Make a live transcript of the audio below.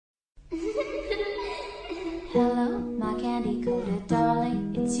Hello, my candy-coated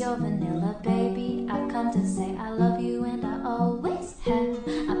darling, it's your vanilla baby. I've come to say I love you and I always have.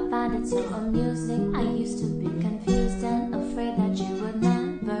 I find it so amusing, I used to be confused and afraid that you would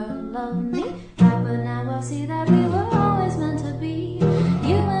never love me. Right, but now I see that we were always meant to be.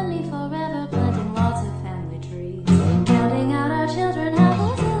 You and me forever, planting lots of family trees. Counting out our children, half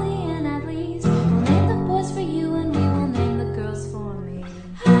a zillion at least. We'll name the boys for you and we will name the girls for me.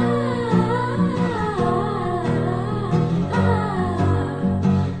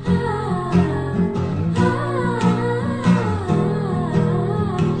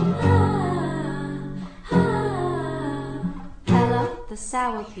 The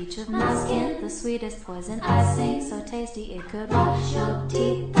sour peach of my skin, the sweetest poison I sing, so tasty it could wash your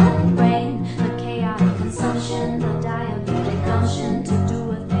teeth and brain. The chaotic consumption, the diabetic gumption to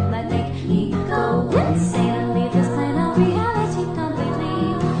do a thing that make me go insane and leave this plain old reality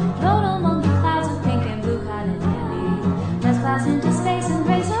completely. Float among the clouds of pink and blue cotton candy. Let's blast into space and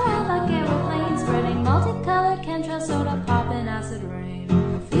race around like aeroplanes, spreading multicolored chemtrails, soda pop and acid rain.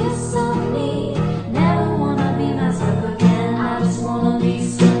 Feel so neat, never wanna be myself again. I just wanna be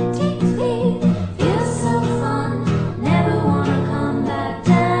sweet, sweet. Feel so fun, never wanna come back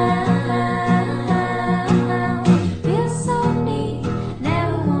down. Feel so neat,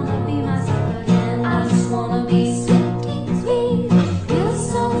 never wanna be myself again. I just wanna be sweet, sweet. Feel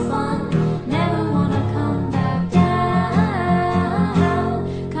so fun, never wanna come back down.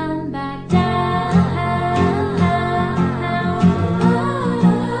 Come back down.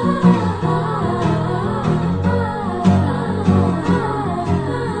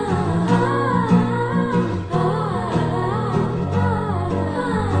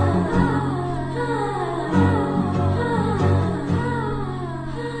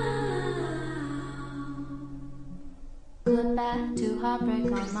 Goodbye to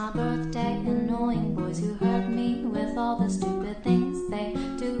heartbreak on my birthday. Annoying boys who hurt me with all the stupid things they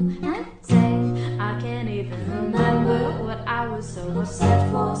do and say. I can't even remember what I was so upset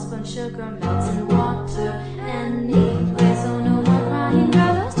for. Spun sugar melts in water and